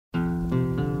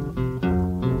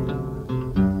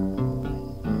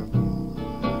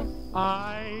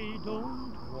I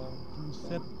don't want to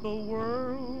set the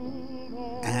world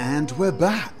on And we're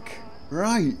back.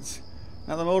 Right.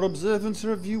 Now, the more observant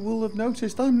of you will have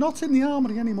noticed I'm not in the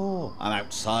armory anymore. I'm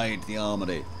outside the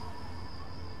armory.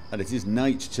 And it is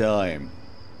night time.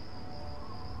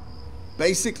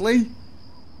 Basically,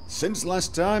 since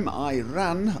last time I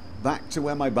ran back to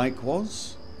where my bike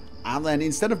was. And then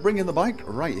instead of bringing the bike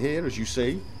right here, as you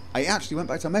see, I actually went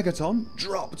back to Megaton,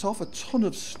 dropped off a ton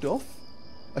of stuff.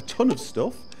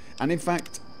 And in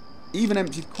fact, even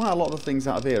emptied quite a lot of the things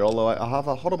out of here, although I have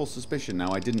a horrible suspicion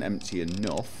now I didn't empty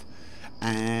enough.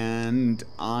 And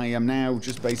I am now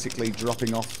just basically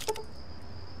dropping off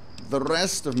the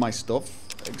rest of my stuff,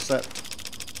 except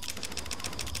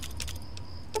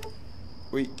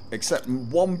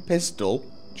one pistol,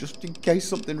 just in case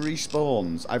something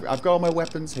respawns. I've got all my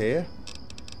weapons here.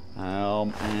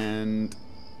 And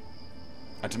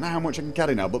I don't know how much I can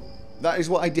carry now, but that is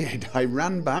what I did. I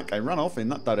ran back, I ran off in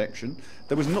that direction.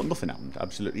 There was nothing happened,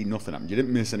 absolutely nothing happened. You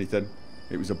didn't miss anything.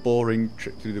 It was a boring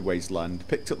trip through the wasteland.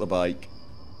 Picked up the bike.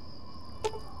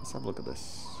 Let's have a look at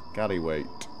this. Carry weight.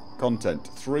 Content,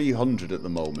 300 at the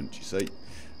moment, you see.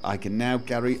 I can now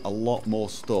carry a lot more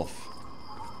stuff.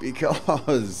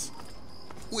 Because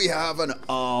we have an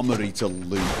armory to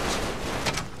loot.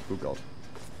 Oh god.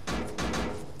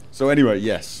 So anyway,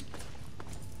 yes.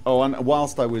 Oh, and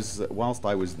whilst I was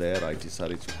there, I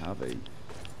decided to have a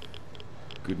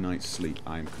good night's sleep.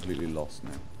 I am completely lost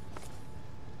now.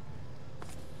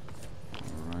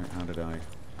 Alright, how did I...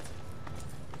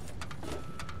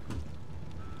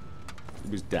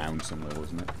 It was down somewhere,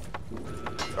 wasn't it?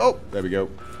 Oh, there we go.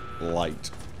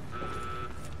 Light.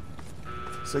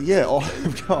 So yeah, all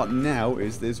I've got now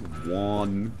is this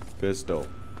one pistol.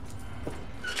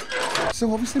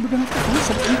 So obviously we're going to have to find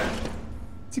something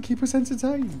to keep us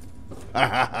entertained.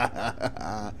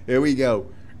 Here we go.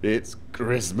 It's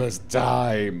Christmas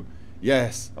time.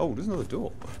 Yes. Oh, there's another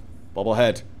door.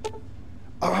 Bobblehead.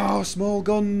 Oh, small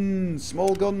guns.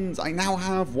 Small guns. I now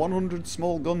have 100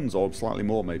 small guns, or slightly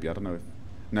more maybe. I don't know if...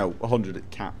 No,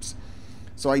 100 caps.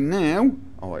 So I now...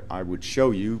 Oh, I would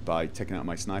show you by taking out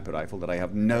my sniper rifle that I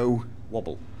have no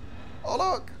wobble. Oh,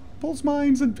 look. Pulse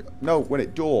mines and... No,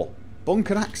 wait, door.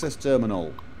 Bunker access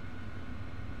terminal.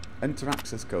 Enter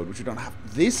access code, which we don't have.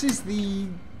 This is the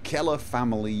Keller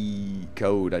family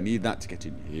code. I need that to get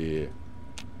in here.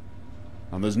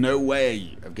 And there's no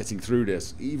way of getting through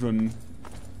this, even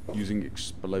using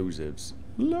explosives.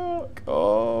 Look!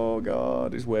 Oh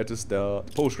god, it's where to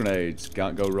start. Pulse grenades,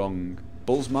 can't go wrong.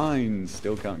 Pulse mines,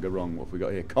 still can't go wrong. What have we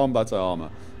got here? Combat armor.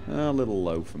 A little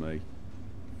low for me.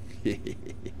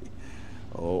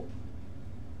 Oh.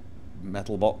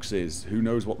 Metal boxes. Who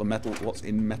knows what's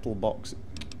in metal boxes?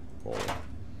 Or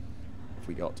if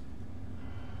we got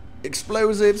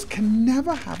explosives, can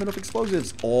never have enough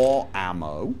explosives or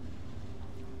ammo.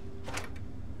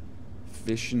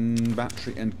 Fission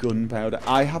battery and gunpowder.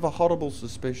 I have a horrible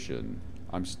suspicion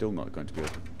I'm still not going to be able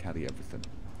to carry everything.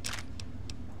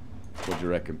 What do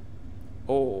you reckon?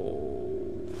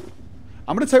 Oh,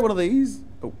 I'm going to take one of these.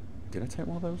 Oh, did I take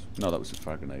one of those? No, that was a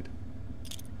fire grenade.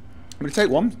 I'm going to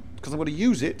take one because I'm going to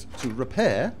use it to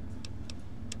repair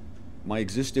my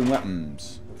existing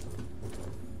weapons.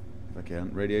 If I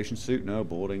can. Radiation suit? No.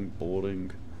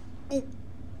 Boarding. Oh!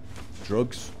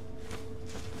 Drugs.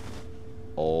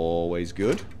 Always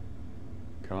good.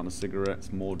 Carton of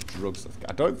cigarettes. More drugs.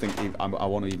 I don't think I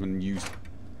want to even use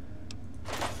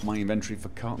my inventory for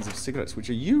cartons of cigarettes, which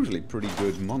are usually pretty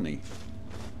good money.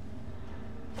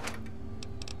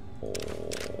 Oh.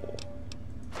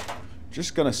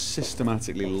 Just going to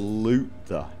systematically loot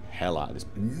the hell out of this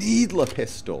needler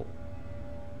pistol.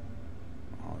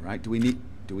 Alright, do we need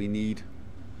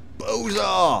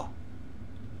Bozar?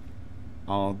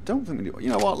 Oh, don't think we do. You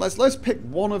know what? Let's pick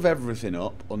one of everything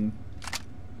up.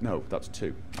 No, that's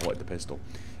two. I like the pistol.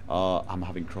 I'm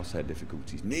having crosshair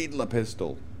difficulties. Needler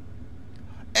pistol.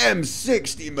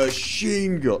 M60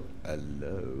 machine gun.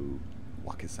 Hello,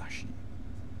 Wakizashi.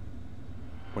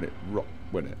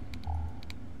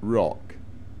 Rock.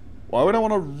 Why would I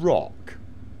want a rock?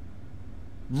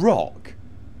 Rock.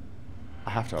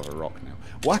 I have to have a rock now.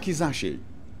 Wakizashi.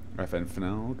 FN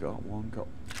Final. Got one. Got.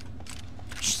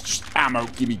 Just ammo.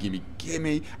 Gimme.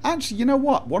 Actually, you know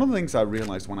what? One of the things I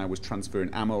realised when I was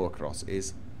transferring ammo across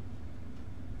is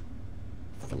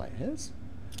flares.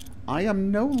 I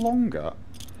am no longer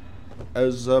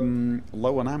as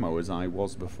low on ammo as I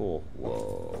was before.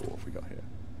 Whoa, what have we got here?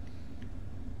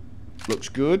 Looks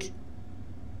good.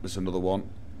 There's another one.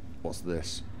 What's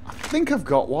this? I think I've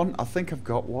got one. I've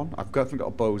definitely got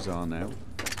a Bozar now.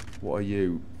 What are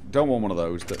you? Don't want one of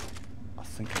those. I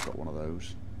think I've got one of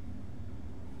those.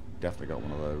 Definitely got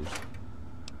one of those.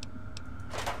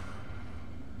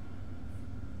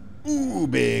 Ooh,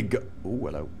 big. Ooh,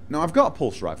 hello. No, I've got a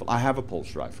pulse rifle. I have a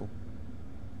pulse rifle.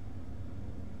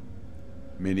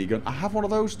 Minigun. I have one of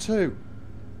those too.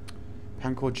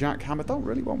 Pancore jackhammer. Don't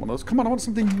really want one of those. Come on, I want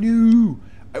something new.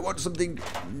 I want something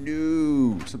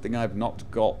new. Something I've not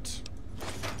got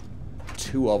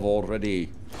two of already.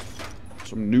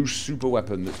 Some new super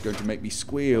weapon that's going to make me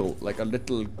squeal like a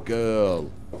little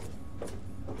girl.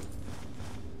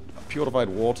 Purified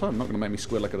water. I'm not going to make me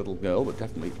squeal like a little girl, but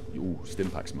definitely... Ooh,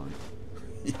 Stimpak's mine.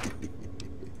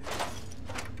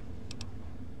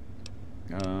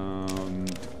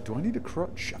 Do I need a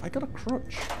crutch? Have I got a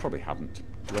crutch? Probably haven't.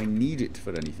 Do I need it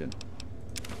for anything?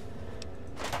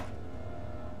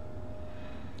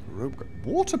 Rope...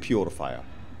 Water purifier.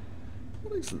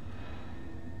 What is it?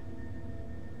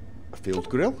 A field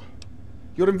grill?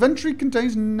 Your inventory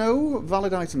contains no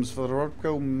valid items for the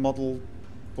Rodco model...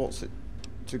 What's it?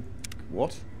 To...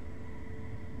 What?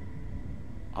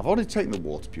 I've already taken the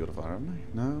water purifier, haven't I?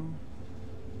 No.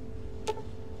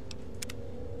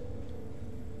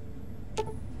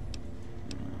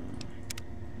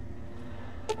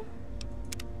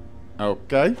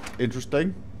 Okay,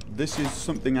 interesting. This is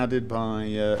something added by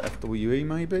FWE,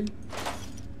 maybe?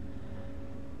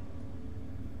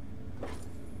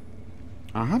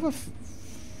 I have a...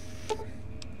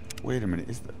 Wait a minute,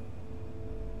 is there...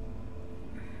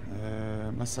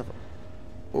 let's have a...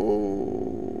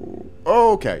 Oh...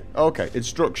 Okay, okay,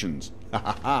 instructions.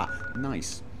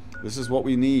 Nice. This is what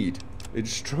we need.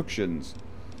 Instructions.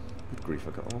 Good grief,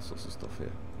 I've got all sorts of stuff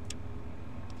here.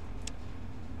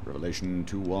 Revelation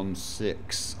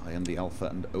 216. I am the Alpha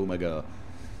and Omega.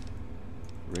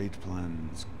 Raid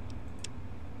plans.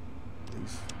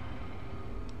 Please.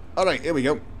 Alright, here we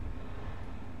go.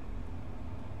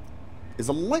 Is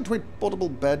a lightweight portable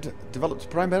bed developed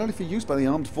primarily for use by the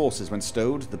armed forces. When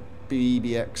stowed, the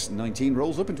BBX-19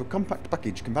 rolls up into a compact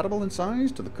package compatible in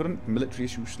size to the current military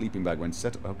issue sleeping bag. When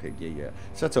set up, okay, yeah.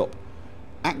 Set up.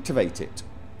 Activate it.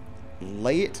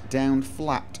 Lay it down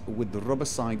flat with the rubber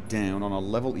side down on a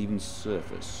level, even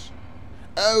surface.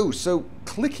 Oh, so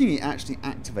clicking it actually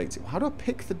activates it. How do I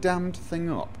pick the damned thing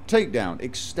up? Take down.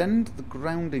 Extend the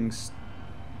grounding...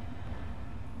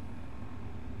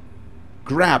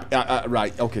 Grab.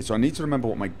 Right, okay, so I need to remember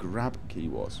what my grab key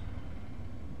was.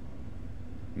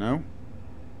 No?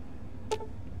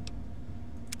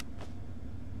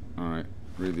 Alright,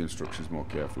 read the instructions more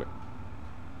carefully.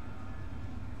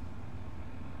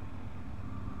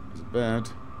 There's a bed.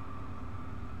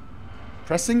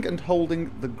 Pressing and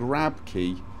holding the grab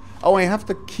key. Oh, I have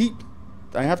to keep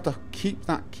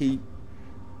that key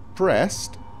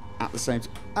pressed at the same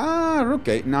time. Ah,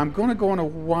 okay. Now I'm gonna go on a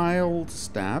wild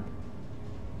stab.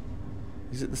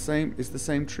 Is it the same? Is the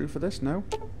same true for this? No?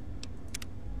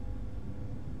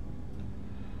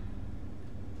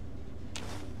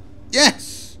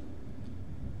 Yes!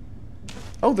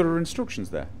 Oh, there are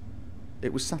instructions there.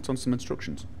 It was sat on some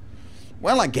instructions.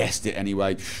 Well, I guessed it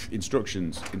anyway.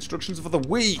 Instructions. Instructions for the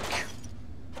weak!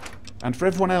 And for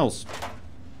everyone else.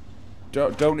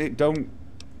 Don't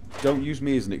use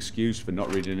me as an excuse for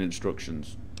not reading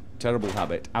instructions. Terrible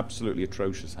habit. Absolutely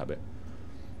atrocious habit.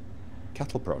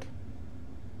 Cattle prod.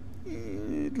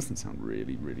 It doesn't sound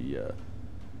really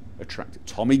attractive.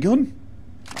 Tommy gun?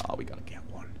 Oh, we gotta get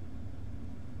one.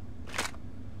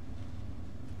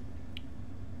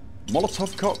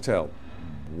 Molotov cocktail.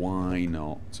 Why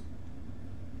not?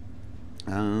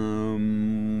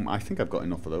 I think I've got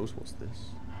enough of those. What's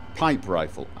this? Pipe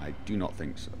rifle. I do not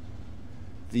think so.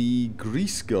 The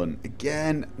grease gun.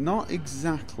 Again, not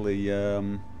exactly,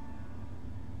 you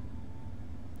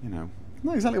know,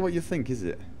 not exactly what you think, is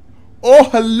it? Oh,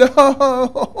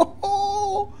 hello!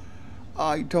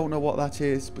 I don't know what that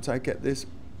is, but I get this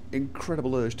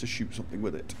incredible urge to shoot something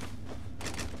with it.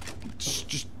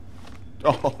 Just...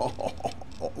 Oh,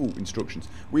 instructions.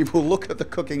 We will look at the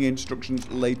cooking instructions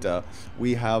later.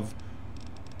 We have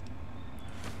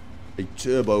a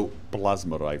turbo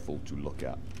plasma rifle to look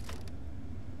at.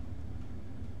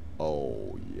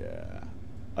 Oh, yeah.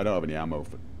 I don't have any ammo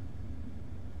for...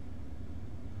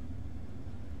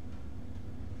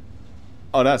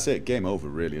 Oh, that's it. Game over,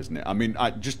 really, isn't it? I mean,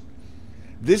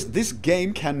 this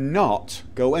game cannot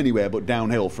go anywhere but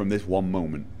downhill from this one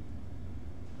moment.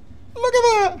 Look at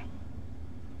that!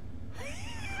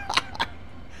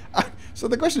 So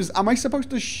the question is, am I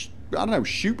supposed to, I don't know,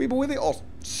 shoot people with it or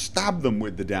stab them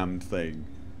with the damned thing?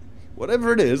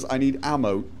 Whatever it is, I need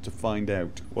ammo to find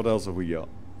out. What else have we got?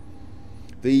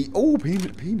 The... Oh,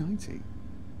 P90.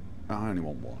 Oh, I only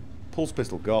want one. Pulse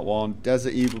pistol, got one.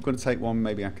 Desert Eagle, going to take one.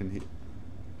 Maybe I can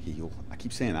heal. I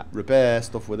keep saying that. Repair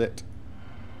stuff with it.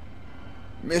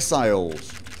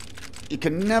 Missiles. You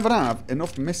can never have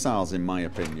enough missiles, in my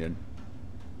opinion.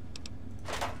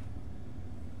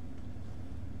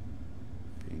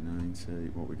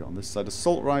 P90. What we got on this side?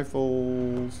 Assault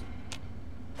rifles.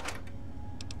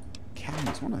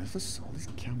 Cameras. What on earth is all these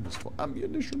cameras for?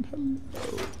 Ammunition. Hello.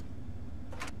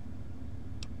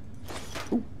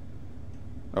 Ooh.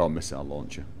 Oh, missile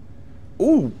launcher.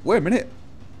 Ooh, wait a minute.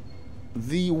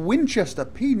 The Winchester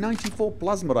P94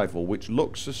 plasma rifle, which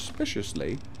looks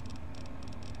suspiciously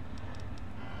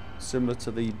similar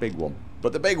to the big one.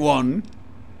 But the big one,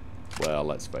 well,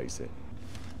 let's face it,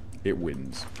 it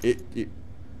wins. I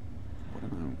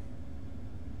don't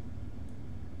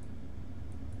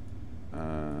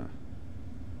know.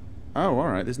 Oh,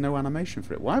 alright, there's no animation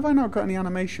for it. Why have I not got any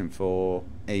animation for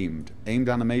aimed? Aimed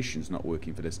animation's not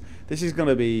working for this. This is going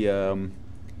to be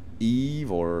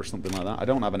Eve or something like that. I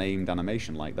don't have an aimed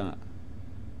animation like that,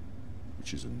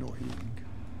 which is annoying.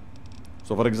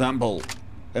 So, for example,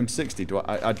 M60,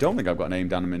 I don't think I've got an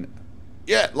aimed animation.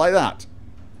 Yeah, like that.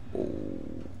 Oh.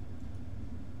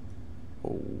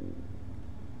 Oh.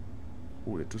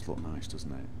 Oh, it does look nice,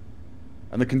 doesn't it?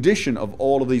 And the condition of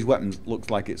all of these weapons looks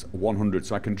like it's 100,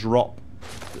 so I can drop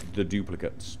the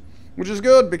duplicates. Which is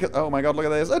good, because... Oh my god, look at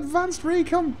this. Advanced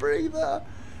Recon Breather!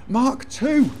 Mark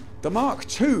II! The Mark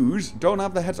IIs don't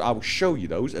have the heads... I will show you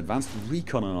those. Advanced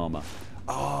Recon Armor.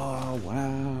 Oh,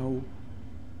 wow.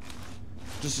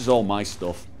 This is all my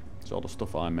stuff. It's all the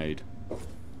stuff I made.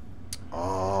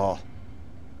 Oh.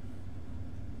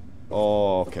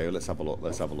 Oh, okay, let's have a look.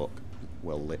 Let's have a look.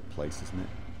 Well-lit place, isn't it?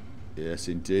 Yes,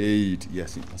 indeed.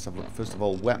 Yes, let's have a look. First of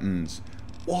all, weapons.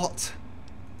 What?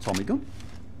 Tommy gun?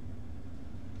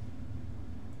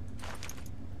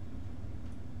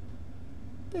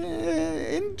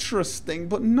 Interesting,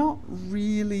 but not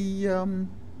really,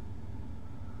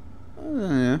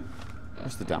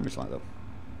 what's the damage like, though?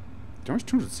 Damage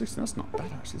 260, that's not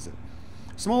bad, actually, is it?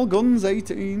 Small guns,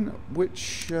 18,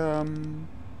 which,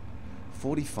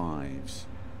 45s.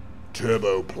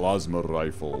 Turbo plasma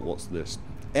rifle, what's this?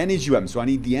 Energy weapon, so I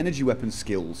need the energy weapon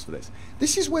skills for this.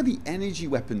 This is where the energy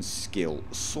weapon skill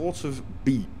sort of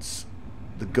beats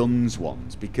the guns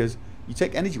ones, because you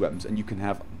take energy weapons and you can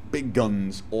have big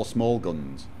guns or small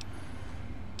guns.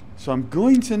 So I'm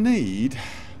going to need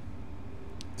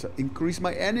to increase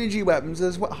my energy weapons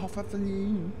as well.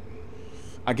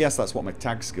 I guess that's what my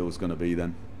tag skill is going to be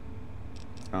then.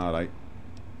 Alright.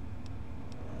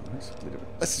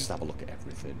 Let's just have a look at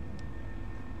everything.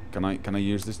 Can I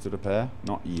use this to repair?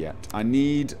 Not yet. I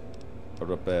need a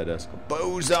repair desk.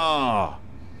 Bozar!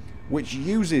 Which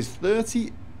uses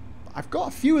 30... I've got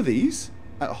a few of these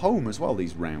at home as well,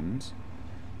 these rounds.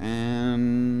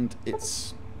 And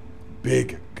it's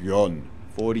big gun.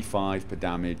 45 per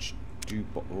damage.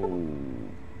 Oh.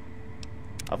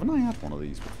 Haven't I had one of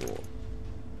these before?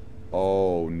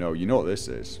 Oh no, you know what this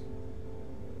is?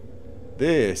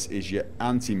 This is your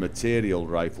anti-material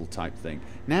rifle type thing.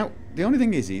 Now, the only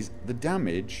thing is the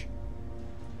damage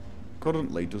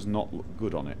currently does not look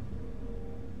good on it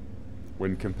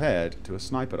when compared to a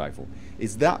sniper rifle.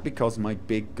 Is that because my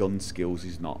big gun skills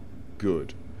is not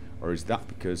good? Or is that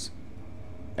because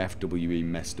FWE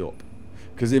messed up?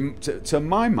 Because to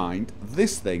my mind,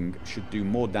 this thing should do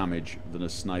more damage than a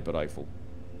sniper rifle.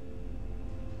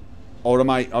 Or am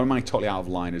I totally out of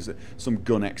line? Is some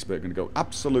gun expert going to go,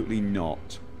 absolutely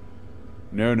not.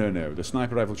 No, no, no. The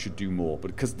sniper rifle should do more.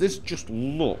 But because this just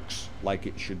looks like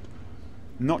it should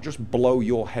not just blow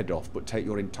your head off, but take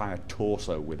your entire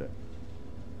torso with it.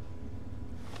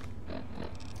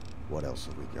 What else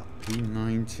have we got?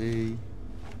 P90.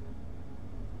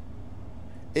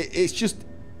 It's just...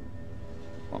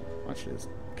 Well, actually, it's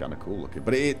kind of cool looking.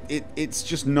 But it's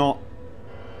just not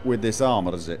with this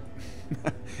armor, is it?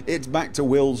 It's back to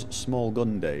Will's small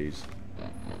gun days.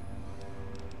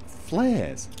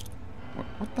 Flares.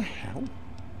 What the hell?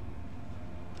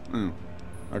 Oh,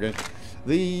 okay.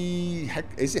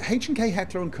 Is it H&K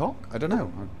Heckler and Koch? I don't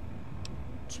know.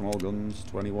 Small guns,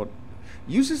 20 watt.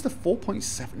 Uses the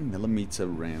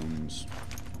 4.7mm rounds.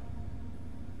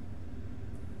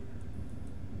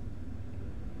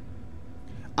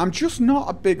 I'm just not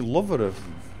a big lover of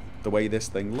the way this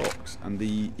thing looks. And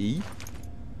the E?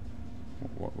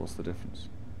 What's the difference?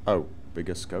 Oh,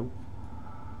 bigger scope.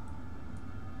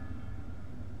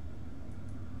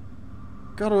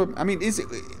 Gotta, I mean, is it?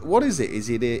 What is it? Is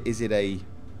it a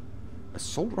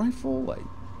assault rifle? A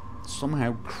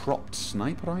somehow cropped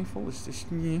sniper rifle? Is this?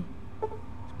 Yeah,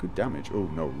 good damage. Oh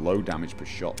no, low damage per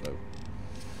shot though.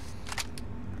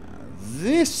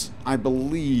 This, I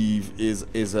believe,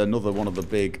 is another one of the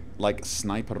big like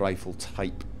sniper rifle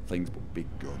type things, but big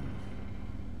gun.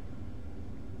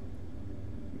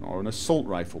 Or an assault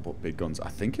rifle, but big guns. I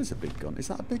think it's a big gun. Is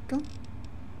that a big gun?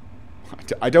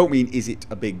 I don't mean is it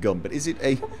a big gun, but is it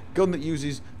a gun that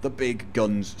uses the big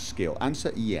guns skill?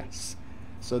 Answer, yes.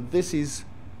 So this is,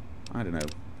 I don't know,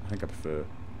 I think I prefer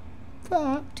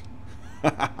that.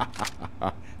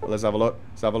 Well, let's have a look.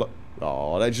 Let's have a look.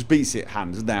 Oh, that just beats it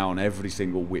hands down every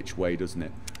single which way, doesn't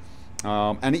it?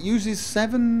 And it uses the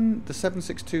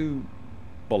 7.62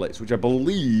 bullets, which I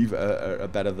believe are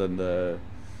better than the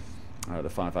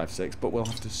 5.56, but we'll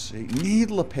have to see.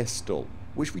 Needler pistol,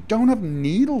 which we don't have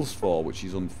needles for, which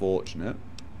is unfortunate.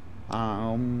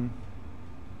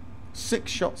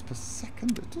 6 shots per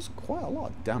second. It does quite a lot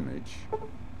of damage.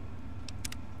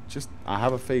 Just, I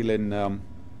have a feeling.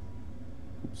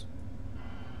 Oops.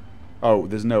 Oh,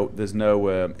 there's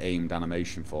no aimed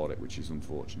animation for it, which is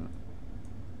unfortunate.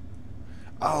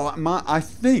 Oh, I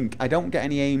think I don't get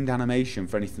any aimed animation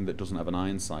for anything that doesn't have an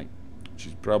iron sight, which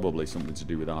is probably something to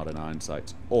do with Arden iron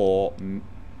sights, or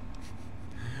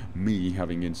me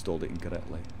having installed it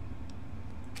incorrectly.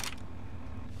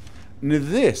 Now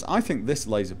this, I think this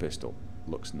laser pistol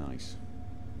looks nice.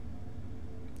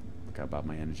 Look how bad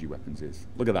my energy weapons is.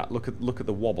 Look at that. Look at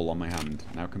the wobble on my hand.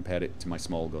 Now compare it to my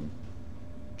small gun.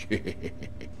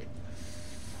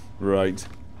 Right.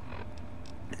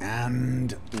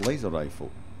 And laser rifle.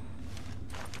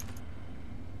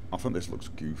 I think this looks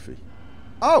goofy.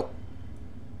 Oh!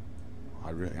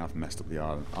 I really have messed up the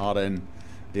Arden.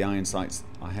 The iron sights.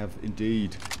 I have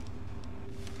indeed.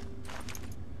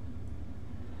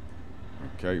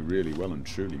 Okay, really well and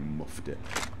truly muffed it.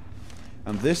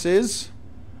 And this is...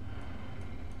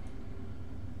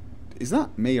 Is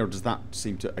that me, or does that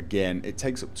seem to... Again, it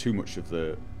takes up too much of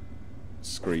the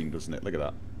screen, doesn't it? Look at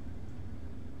that.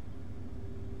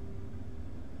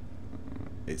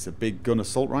 It's a big gun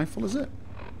assault rifle, is it?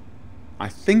 I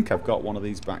think I've got one of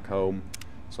these back home,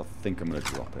 so I think I'm going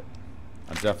to drop it.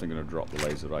 I'm definitely going to drop the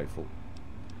laser rifle.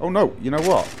 Oh no, you know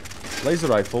what? Laser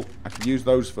rifle, I can use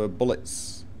those for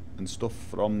bullets and stuff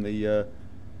from the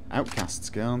outcasts,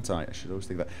 can't I? I should always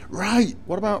think that. Right,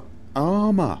 what about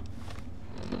armour?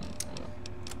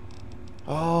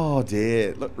 Oh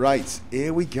dear, look, right,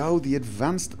 here we go, the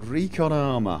advanced recon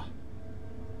armour.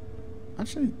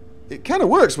 Actually, it kind of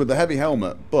works with the heavy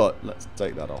helmet, but let's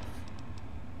take that off.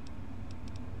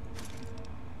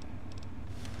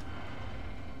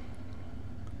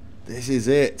 This is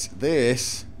it.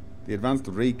 This, the advanced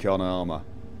recon armour.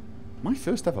 My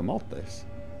first ever mod, this.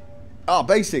 Oh,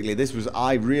 basically, this was,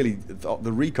 I really thought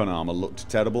the recon armour looked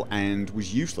terrible and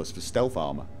was useless for stealth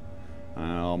armour.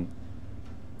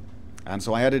 And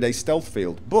so I added a stealth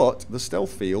field, but the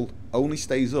stealth field only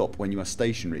stays up when you are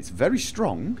stationary. It's very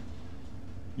strong.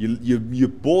 You're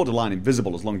borderline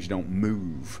invisible as long as you don't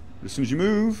move. But as soon as you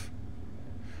move...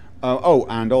 oh,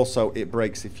 and also it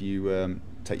breaks if you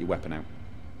take your weapon out.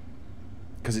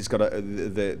 Because it's got a...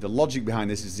 The logic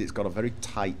behind this is it's got a very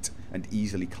tight and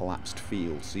easily collapsed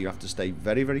field. So you have to stay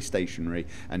very, very stationary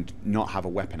and not have a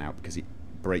weapon out because it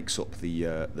breaks up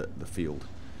the field.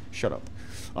 Shut up.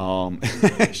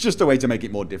 It's just a way to make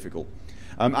it more difficult.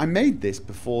 I made this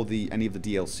before any of the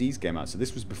DLCs came out, so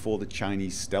this was before the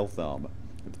Chinese stealth armor.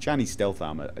 The Chinese stealth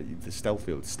armor, the stealth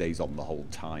field stays on the whole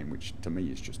time, which to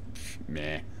me is just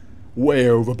meh, way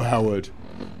overpowered.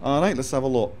 All right, let's have a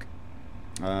look.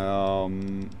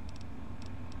 And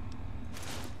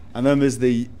then there's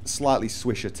the slightly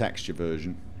swisher texture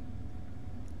version,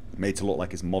 made to look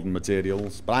like it's modern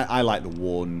materials, but I like the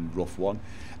worn, rough one.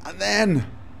 And then...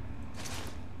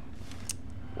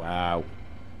 Wow.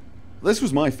 This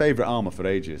was my favourite armour for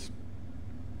ages.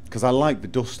 Because I liked the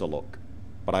duster look.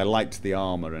 But I liked the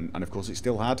armour, and of course it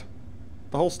still had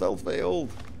the whole stealth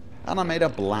field. And I made a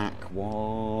black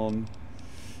one.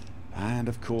 And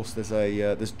of course there's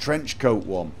a there's trench coat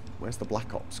one. Where's the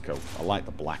Black Ops coat? I like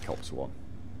the Black Ops one.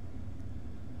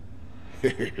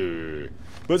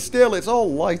 But still, it's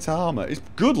all light armour. It's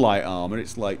good light armour.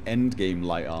 It's like endgame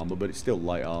light armour, but it's still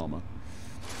light armour.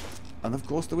 And of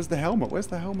course there was the helmet. Where's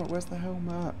the helmet? Where's the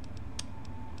helmet?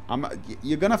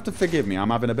 You're going to have to forgive me. I'm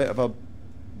having a bit of a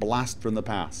blast from the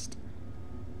past.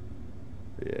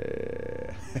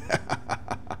 Yeah.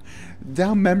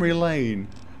 Down memory lane.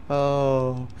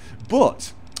 Oh.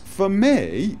 But, for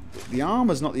me, the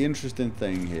armor's not the interesting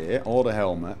thing here, or the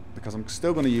helmet, because I'm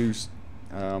still going to use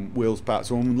Will's power.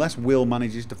 So unless Will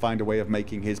manages to find a way of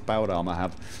making his powered armor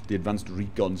have the advanced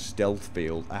recon stealth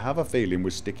field, I have a feeling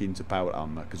we're sticking to powered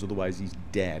armor, because otherwise he's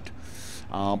dead.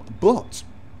 But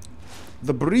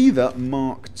the Breather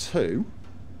Mark II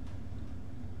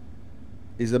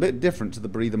is a bit different to the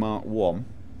Breather Mark I.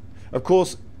 Of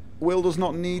course, Will does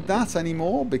not need that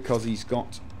anymore because he's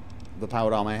got the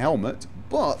powered armor helmet,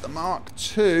 but the Mark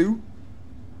II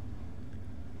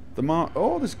The mark...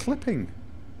 Oh, there's clipping.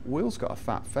 Will's got a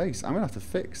fat face. I'm going to have to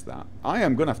fix that. I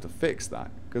am going to have to fix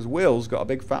that. Because Will's got a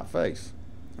big fat face.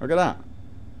 Look at that.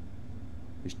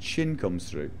 His chin comes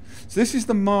through. So this is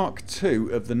the Mark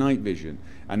II of the night vision.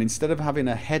 And instead of having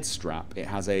a head strap, it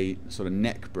has a sort of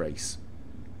neck brace.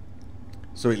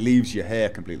 So it leaves your hair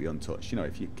completely untouched. You know,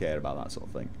 if you care about that sort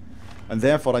of thing. And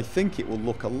therefore, I think it will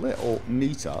look a little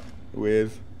neater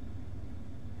with...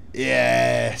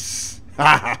 Yes!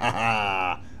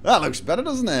 That looks better,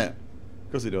 doesn't it?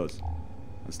 Of course it does.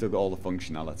 It's still got all the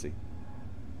functionality.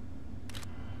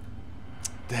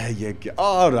 There you go.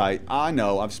 Alright, I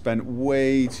know I've spent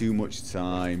way too much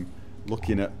time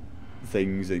looking at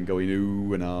things and going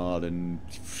ooh and ah and...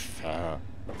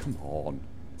 come on.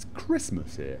 It's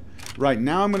Christmas here. Right,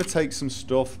 now I'm going to take some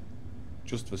stuff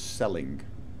just for selling.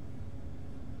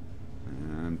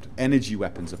 And energy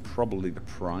weapons are probably the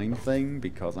prime thing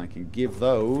because I can give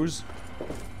those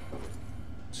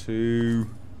to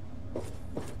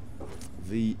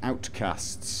the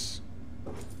outcasts.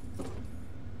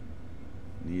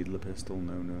 Needler pistol,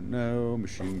 no, no, no.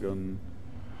 Machine gun.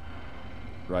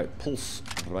 Right, pulse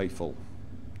rifle.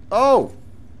 Oh!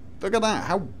 Look at that!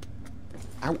 How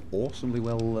awesomely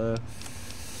well... well,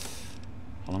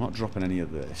 I'm not dropping any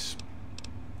of this.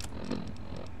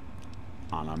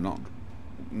 And I'm not...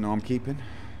 No, I'm keeping.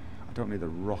 I don't need the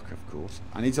rock, of course.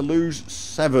 I need to lose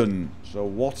 7. So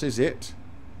what is it?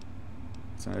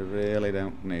 So I really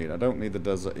don't need. I don't need the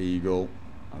Desert Eagle.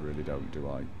 I really don't, do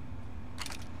I?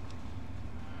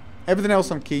 Everything else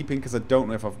I'm keeping because I don't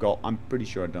know if I've got... I'm pretty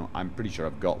sure I don't. I'm pretty sure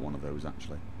I've got one of those,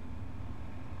 actually.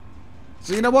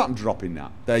 So you know what? I'm dropping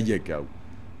that. There you go.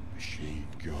 Machine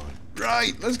gun.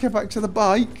 Right, let's get back to the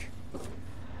bike.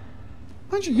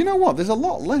 Actually, you know what? There's a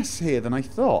lot less here than I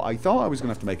thought. I thought I was going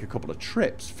to have to make a couple of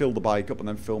trips, fill the bike up, and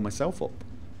then fill myself up.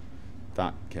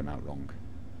 That came out wrong.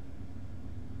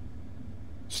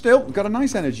 Still, got a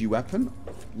nice energy weapon.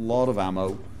 A lot of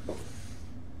ammo.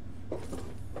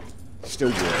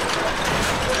 Still good.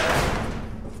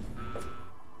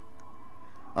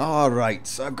 Alright,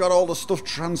 so I've got all the stuff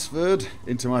transferred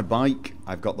into my bike.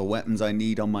 I've got the weapons I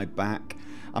need on my back.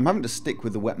 I'm having to stick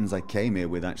with the weapons I came here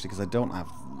with, actually, because I don't have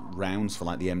rounds for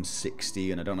like the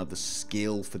M60 and I don't have the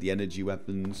skill for the energy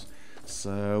weapons.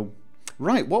 So,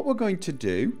 right, what we're going to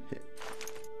do...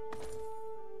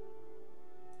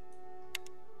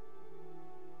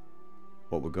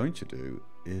 What we're going to do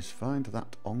is find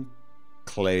that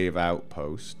Enclave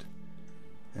outpost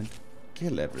and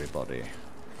kill everybody.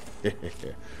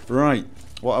 Right,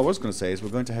 what I was going to say is we're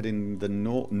going to head in the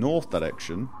north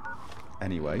direction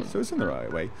anyway, so it's in the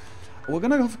right way. We're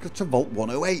going to go to Vault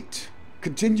 108,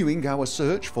 continuing our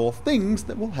search for things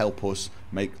that will help us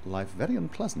make life very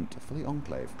unpleasant for the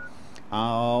Enclave.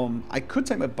 I could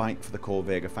take my bike for the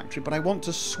Corvega factory, but I want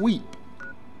to sweep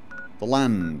the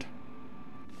land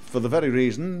for the very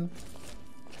reason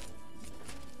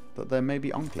that there may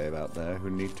be Enclave out there who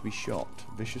need to be shot,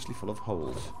 viciously full of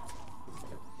holes.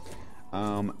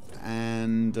 Yeah.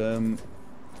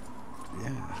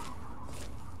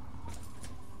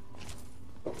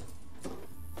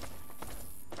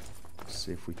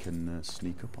 See if we can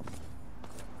sneak up on them.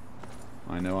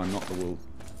 I know I'm not the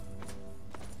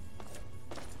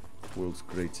world's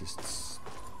greatest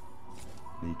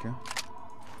sneaker.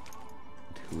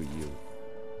 But who are you?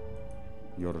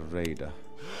 You're a raider.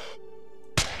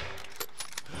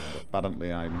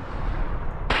 Apparently I'm...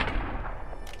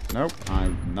 Nope,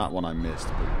 that one I missed.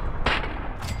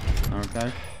 But...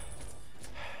 Okay.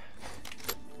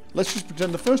 Let's just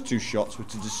pretend the first 2 shots were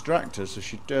to distract her so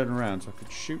she'd turn around so I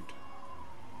could shoot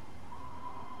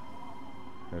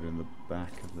her in the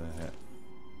back of the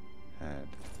head.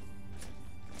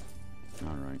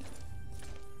 Alright.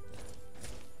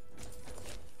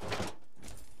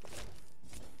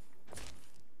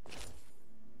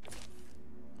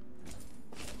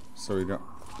 So we got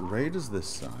raiders this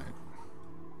side.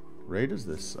 Raiders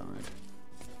this side.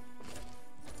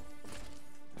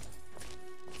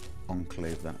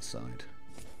 Enclave that side.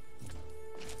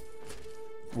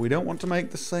 We don't want to make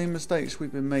the same mistakes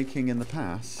we've been making in the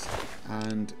past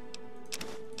and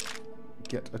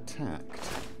get attacked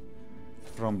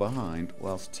from behind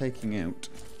whilst taking out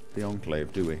the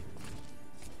Enclave, do we?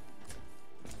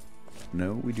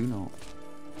 No, we do not.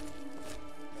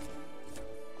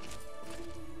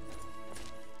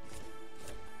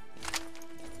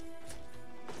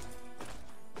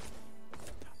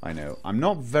 I know. I'm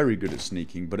not very good at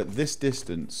sneaking, but at this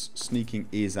distance, sneaking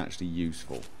is actually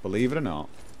useful. Believe it or not.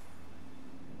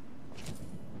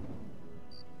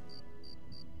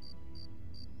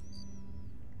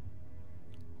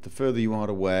 The further you are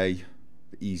away,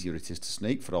 the easier it is to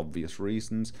sneak for obvious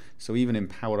reasons. So even in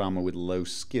power armor with low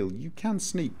skill, you can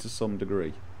sneak to some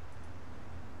degree.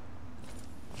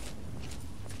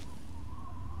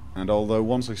 And although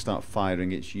once I start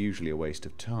firing it's usually a waste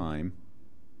of time,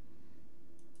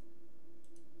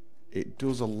 it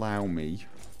does allow me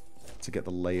to get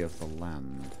the lay of the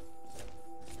land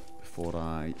before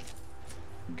I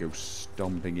go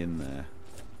stomping in there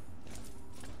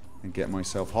and get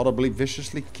myself horribly,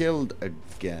 viciously killed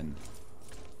again.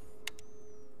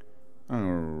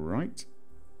 Alright.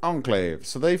 Enclave.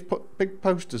 So they've put big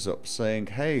posters up saying,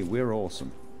 hey, we're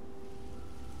awesome.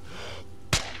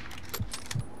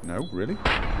 No, really?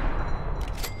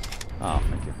 Ah,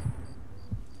 thank you.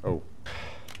 Oh.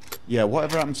 Yeah,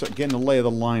 whatever happened to getting the lay of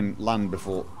the land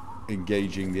before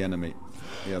engaging the enemy?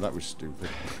 Yeah, that was stupid.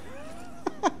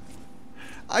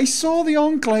 I saw the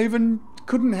Enclave and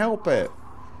couldn't help it.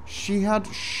 She had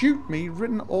shoot me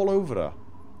written all over her.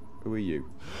 Who are you?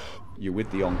 You're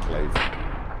with the Enclave.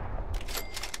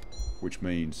 Which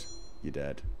means you're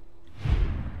dead.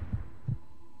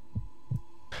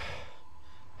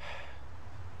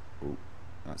 Ooh,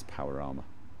 that's power armor.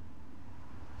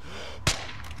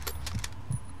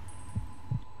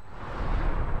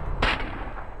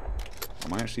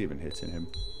 Am I actually even hitting him?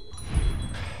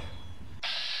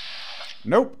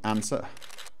 Nope. Answer.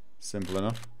 Simple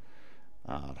enough.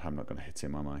 Ah, I'm not going to hit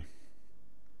him, am I?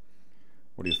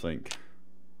 What do you think?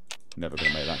 Never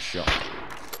going to make that shot.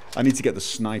 I need to get the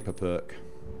sniper perk.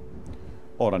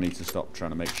 Or I need to stop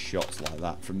trying to make shots like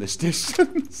that from this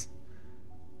distance.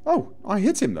 Oh, I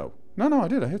hit him though. No, I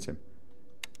did. I hit him.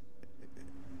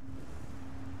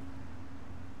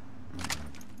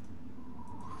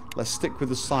 Let's stick with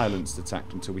the silenced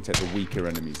attack until we take the weaker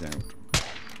enemies out.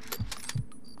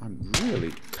 I'm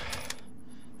really...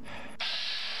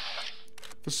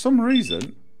 For some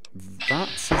reason,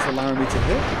 that's allowing me to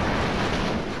hit.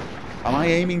 Am I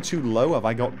aiming too low? Have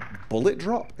I got bullet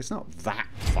drop? It's not that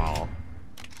far.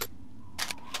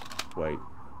 Wait.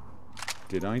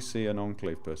 Did I see an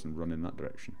Enclave person run in that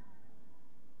direction?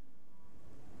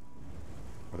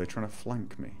 Are they trying to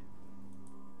flank me?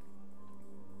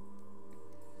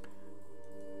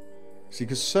 See,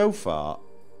 because so far,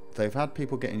 they've had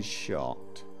people getting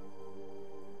shot,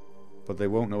 but they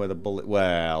won't know where the bullet...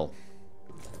 Well,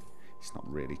 it's not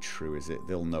really true, is it?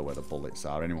 They'll know where the bullets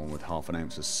are. Anyone with half an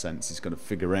ounce of sense is going to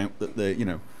figure out that they're, you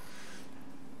know,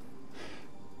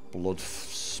 blood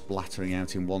splattering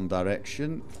out in one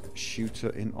direction, shooter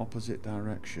in opposite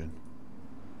direction.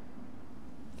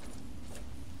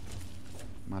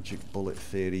 Magic bullet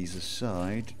theories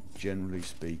aside, generally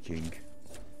speaking...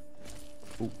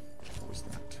 Ooh. What was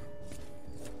that?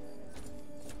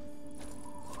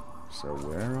 So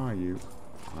where are you?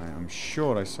 I am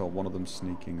sure I saw one of them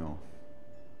sneaking off.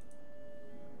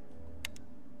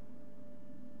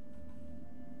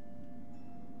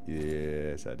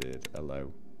 Yes, I did.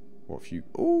 Hello. What if you...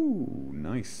 Ooh,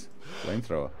 nice.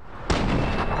 Flamethrower.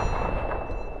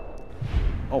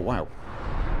 Oh, wow.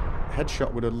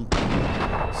 Headshot with a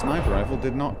sniper rifle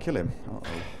did not kill him.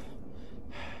 Uh-oh.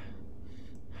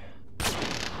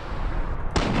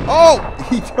 Oh!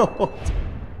 He don't!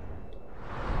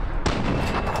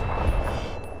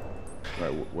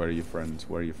 Right, where are your friends?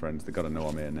 Where are your friends? They gotta know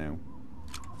I'm here now.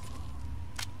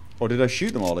 Or did I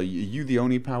shoot them all? Are you the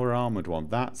only power armored one?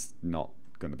 That's not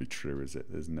gonna be true, is it?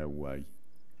 There's no way.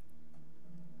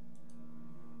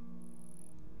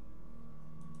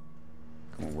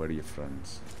 Come on, where are your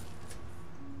friends?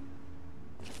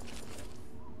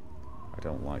 I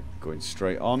don't like going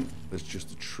straight on. There's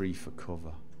just a tree for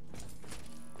cover.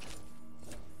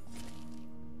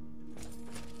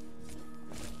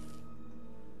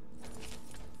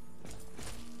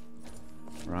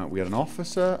 Right, we had an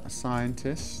officer, a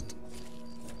scientist,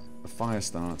 a fire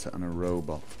starter, and a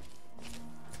robot.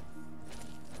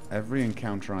 Every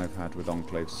encounter I've had with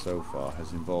Enclave so far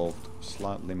has involved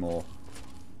slightly more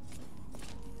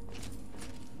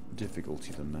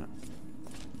difficulty than that.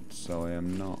 So I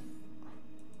am not...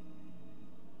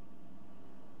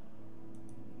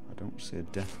 I don't see a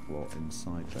Deathclaw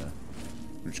inside there.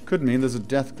 Which could mean there's a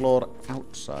Deathclaw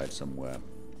outside somewhere.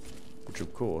 Which,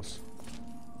 of course...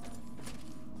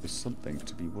 is something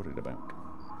to be worried about.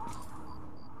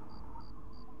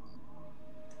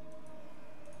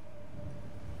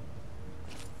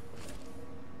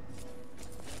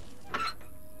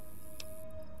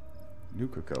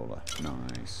 Nuka-Cola.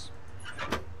 Nice.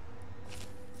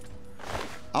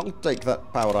 I'll take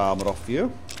that power armor off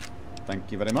you.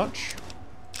 Thank you very much.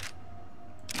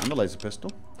 And a laser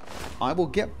pistol. I will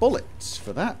get bullets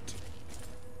for that.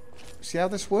 See how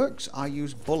this works? I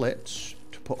use bullets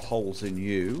to put holes in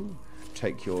you,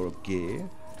 take your gear,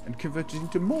 and convert it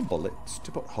into more bullets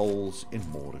to put holes in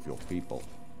more of your people.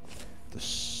 The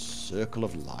circle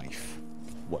of life.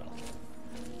 Well,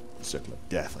 the circle of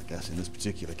death, I guess, in this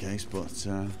particular case, but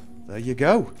there you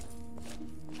go.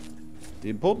 The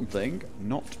important thing,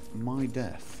 not my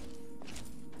death.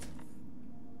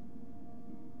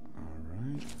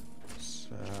 Alright,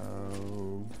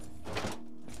 so...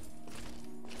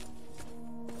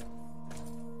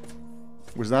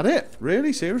 Was that it?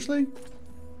 Really? Seriously?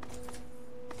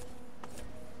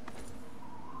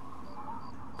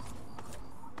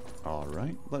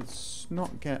 Alright, let's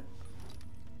not get...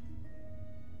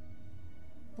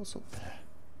 What's up there?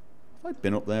 Have I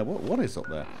been up there? What is up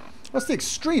there? That's the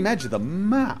extreme edge of the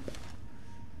map.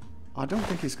 I don't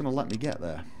think it's going to let me get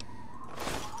there.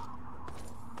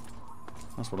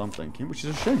 That's what I'm thinking, which is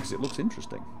a shame because it looks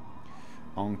interesting.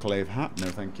 Enclave hat, no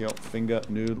thank you. Finger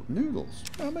noodles.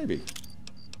 Oh, maybe.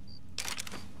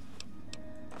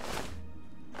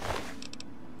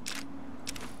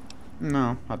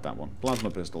 No, had that one. Plasma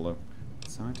pistol, though.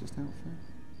 Scientist outfit?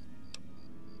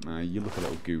 Nah, you look a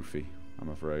little goofy, I'm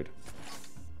afraid.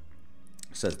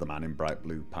 Says the man in bright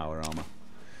blue power armor.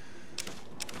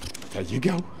 There you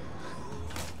go.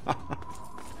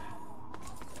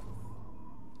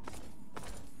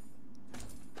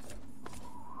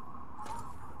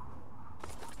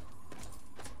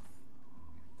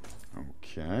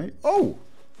 Okay. Oh!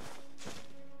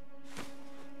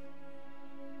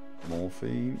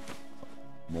 Morphine.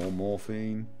 More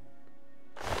morphine.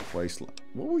 Wasteland.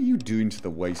 What were you doing to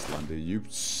the Wastelander, you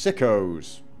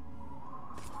sickos?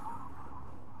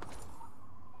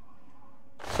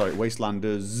 Sorry,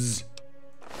 Wastelanders.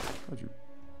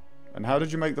 And how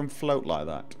did you make them float like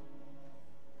that?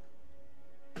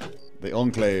 The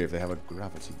Enclave, they have a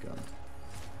gravity gun.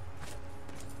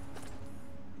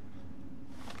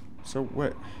 So,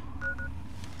 wait.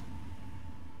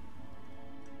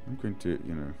 I'm going to,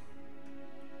 you know...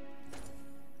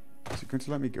 Is it going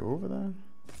to let me go over there?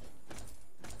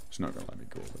 It's not going to let me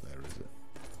go over there, is it?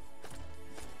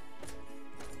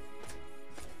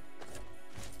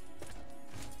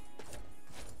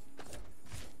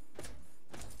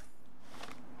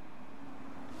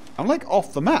 I'm like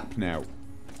off the map now.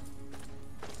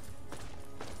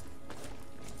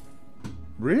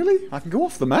 Really? I can go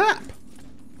off the map?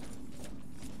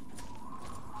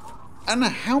 I don't know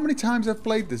how many times I've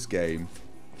played this game.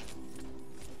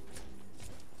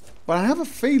 But I have a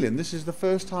feeling this is the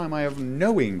first time I have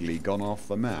knowingly gone off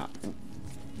the map.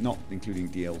 Not including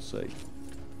DLC.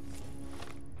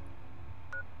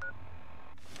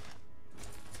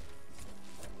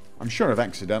 I'm sure I've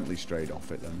accidentally strayed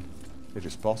off it then. If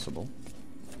it's possible.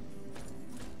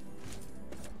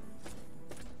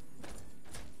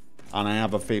 And I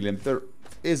have a feeling there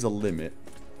is a limit.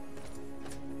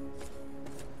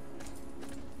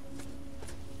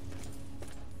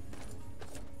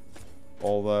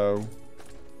 Although...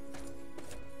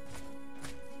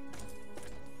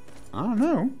 I don't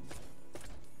know.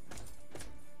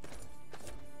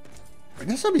 I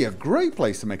guess that'd be a great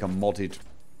place to make a modded...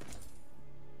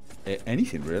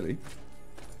 anything, really.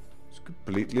 It's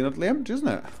completely and utterly empty, isn't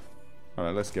it?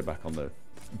 Alright, let's get back on the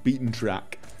beaten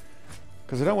track.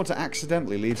 Because I don't want to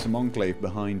accidentally leave some Enclave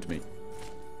behind me.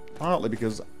 Partly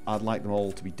because I'd like them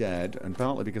all to be dead, and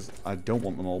partly because I don't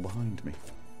want them all behind me.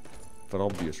 For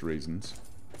obvious reasons.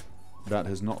 That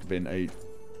has not been a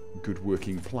good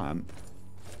working plan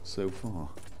so far.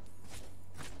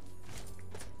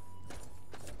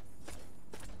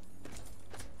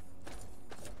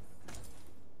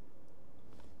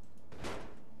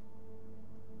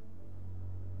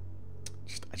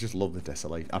 I just love the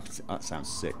desolation. That sounds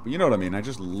sick, but you know what I mean. I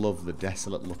just love the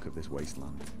desolate look of this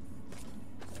wasteland.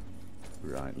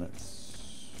 Right,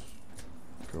 let's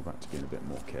go back to being a bit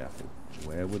more careful.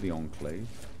 Where were the Enclave?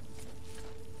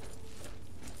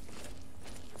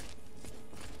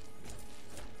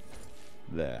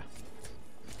 There.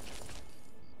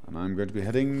 And I'm going to be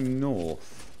heading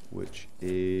north, which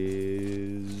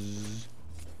is...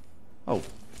 Oh.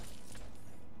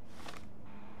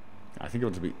 I think I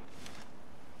want to be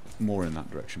more in that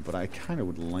direction, but I kind of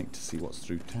would like to see what's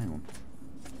through town.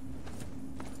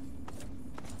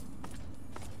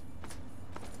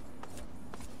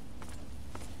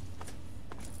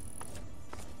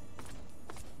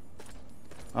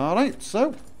 Alright,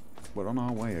 so we're on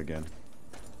our way again.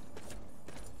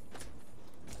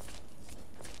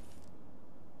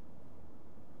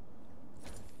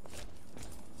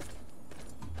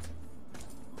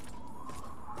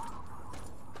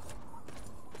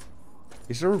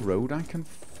 Is there a road I can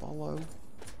follow?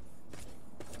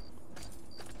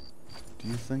 Do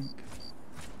you think?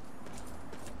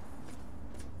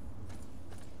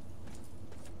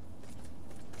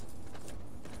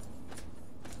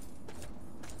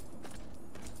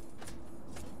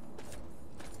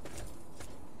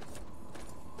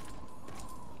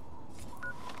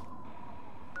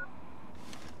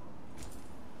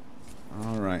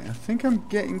 Right, I think I'm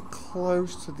getting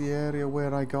close to the area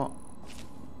where I got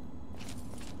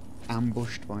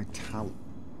ambushed by Tal.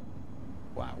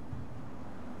 Wow.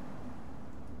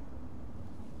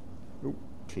 Oh,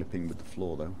 clipping with the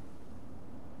floor though.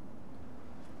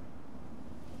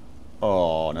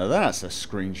 Oh, now that's a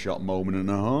screenshot moment and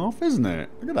a half, isn't it?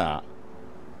 Look at that.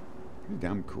 Pretty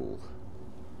damn cool.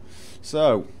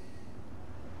 So,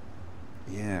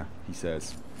 yeah, he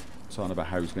says. Talking about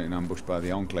how he's getting ambushed by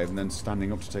the Enclave and then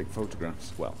standing up to take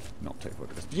photographs. Well, not take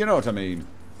photographs. Do you know what I mean?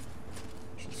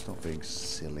 Should stop being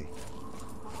silly.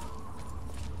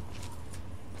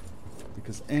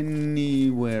 Because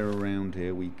anywhere around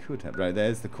here we could have... Right,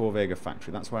 there's the Corvega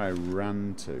factory. That's where I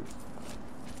ran to.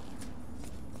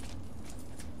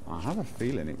 I have a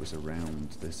feeling it was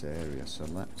around this area, so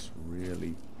let's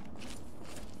really...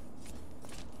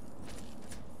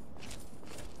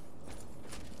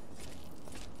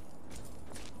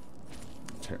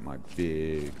 take my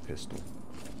big pistol.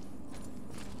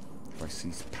 If I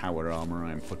see power armor,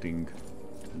 I'm putting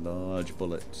large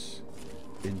bullets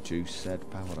into said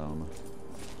power armor.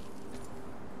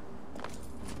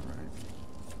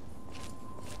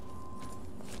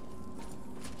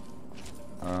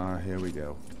 Alright. Here we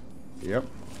go. Yep.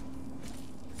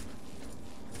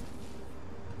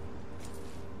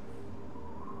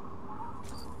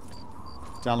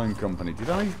 Talon Company. Did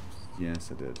I?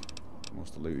 Yes, I did.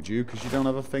 Must have looted you because you don't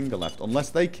have a finger left.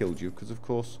 Unless they killed you, because of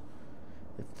course,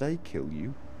 if they kill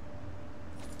you,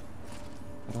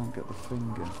 I don't get the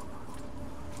finger.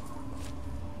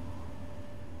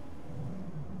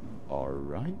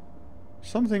 Alright.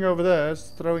 Something over there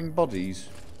is throwing bodies.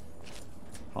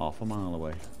 Half a mile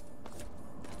away.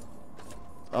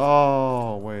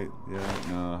 Oh, wait. Yeah,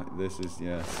 no. This is,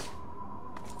 yes.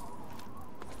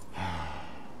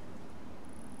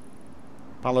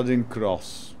 Paladin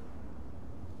Cross.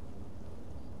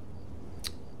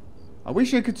 I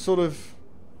wish I could sort of...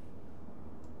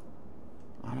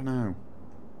 I don't know.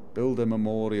 Build a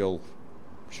memorial.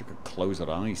 Wish I could close our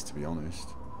eyes, to be honest.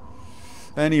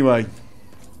 Anyway.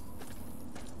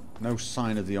 No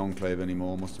sign of the Enclave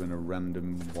anymore. Must have been a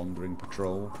random wandering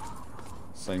patrol.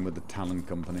 Same with the Talon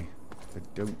Company. They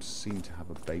don't seem to have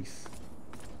a base.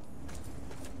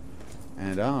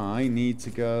 And I need to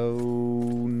go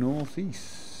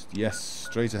northeast. Yes,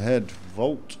 straight ahead.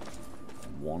 Vault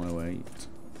 108.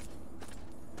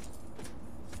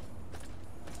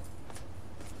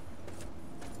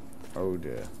 Oh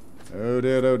dear. Oh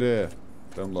dear, oh dear.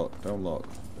 Don't look, don't look.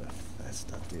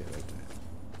 Bethesda, dear, oh dear.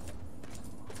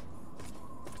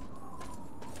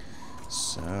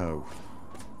 So.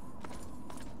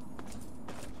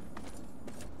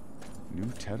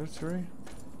 New territory?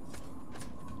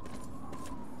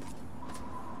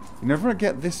 Whenever I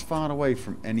get this far away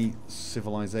from any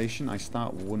civilization, I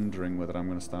start wondering whether I'm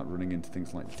going to start running into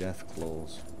things like death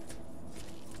claws.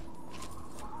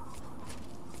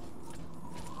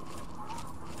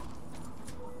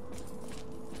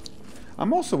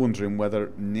 I'm also wondering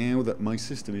whether, now that my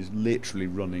system is literally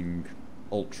running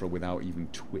Ultra without even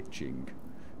twitching,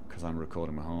 because I'm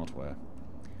recording my hardware,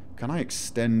 can I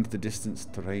extend the distance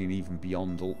terrain even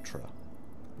beyond Ultra?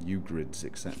 U-grids,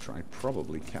 etc. I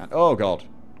probably can. Oh god,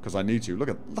 because I need to. Look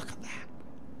at that.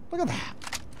 Look at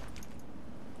that.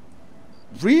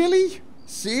 Really?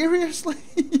 Seriously?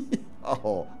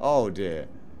 Oh dear.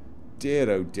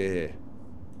 Dear oh dear.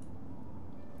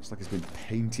 It's like it's been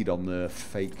painted on the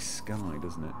fake sky,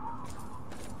 doesn't it?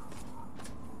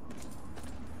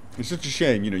 It's such a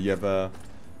shame, you know, you have a...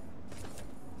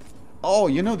 Oh,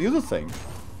 you know, the other thing.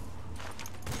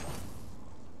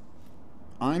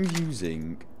 I'm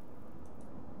using...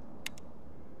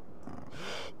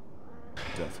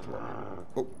 Deathclaw.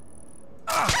 Oh.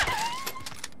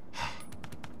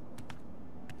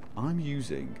 I'm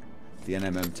using the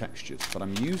NMM textures, but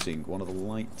I'm using one of the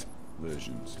light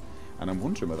versions. And I'm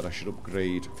wondering whether I should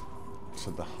upgrade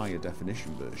to the higher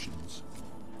definition versions,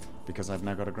 because I've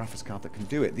now got a graphics card that can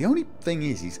do it. The only thing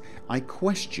is I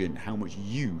question how much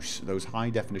use those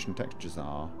high definition textures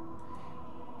are.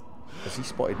 Has he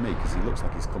spotted me? Because he looks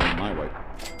like he's coming my way.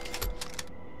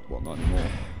 What, not anymore?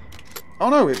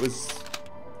 Oh no, it was...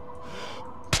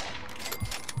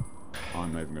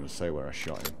 I'm not even going to say where I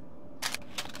shot him.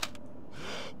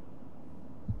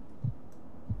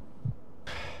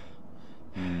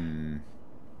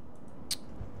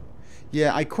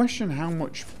 Yeah, I question how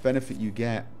much benefit you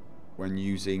get when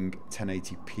using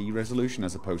 1080p resolution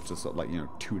as opposed to sort of like, you know,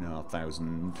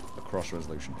 2,500 across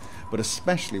resolution. But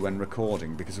especially when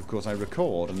recording, because of course I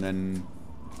record and then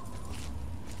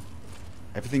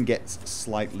everything gets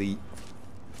slightly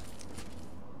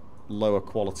lower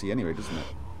quality anyway, doesn't it?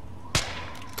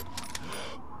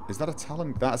 Is that a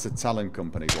Talon? That's a Talon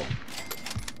Company one.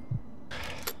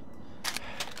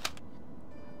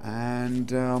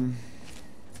 And,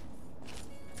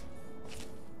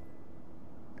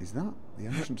 is that the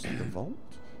entrance to the vault?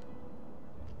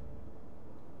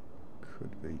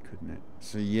 Could be, couldn't it?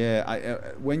 So yeah,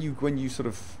 when you sort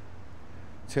of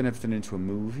turn everything into a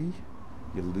movie,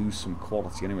 you lose some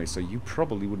quality anyway, so you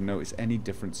probably wouldn't notice any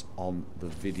difference on the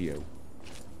video.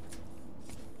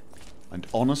 And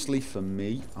honestly for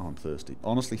me, oh, I'm thirsty.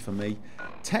 Honestly for me,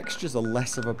 textures are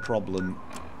less of a problem.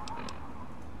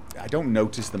 I don't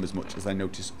notice them as much as I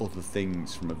notice other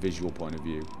things from a visual point of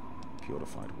view.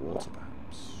 Purified water,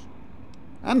 perhaps.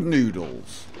 And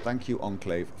noodles. Thank you,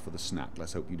 Enclave, for the snack.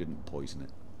 Let's hope you didn't poison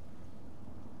it.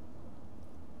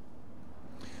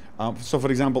 So, for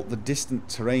example, the distant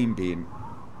terrain being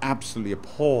absolutely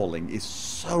appalling is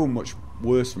so much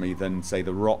worse for me than, say,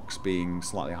 the rocks being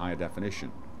slightly higher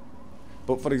definition.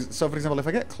 But for example, if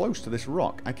I get close to this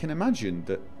rock, I can imagine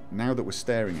that now that we're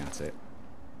staring at it,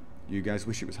 you guys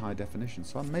wish it was high definition,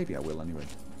 so maybe I will anyway.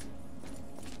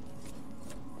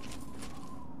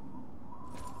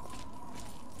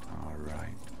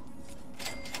 Alright.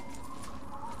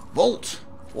 Vault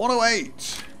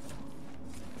 108!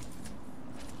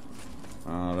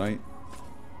 Alright.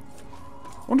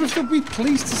 Wonder if they'll be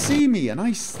pleased to see me. A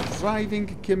nice,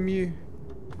 thriving commute.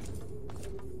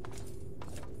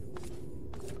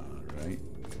 Alright.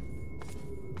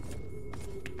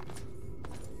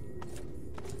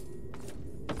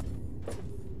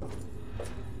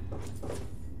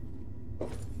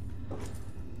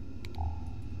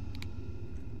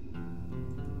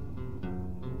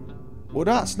 Well,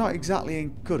 that's not exactly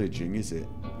encouraging, is it?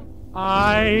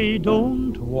 I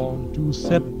don't want to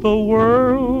set the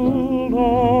world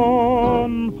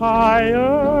on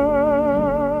fire.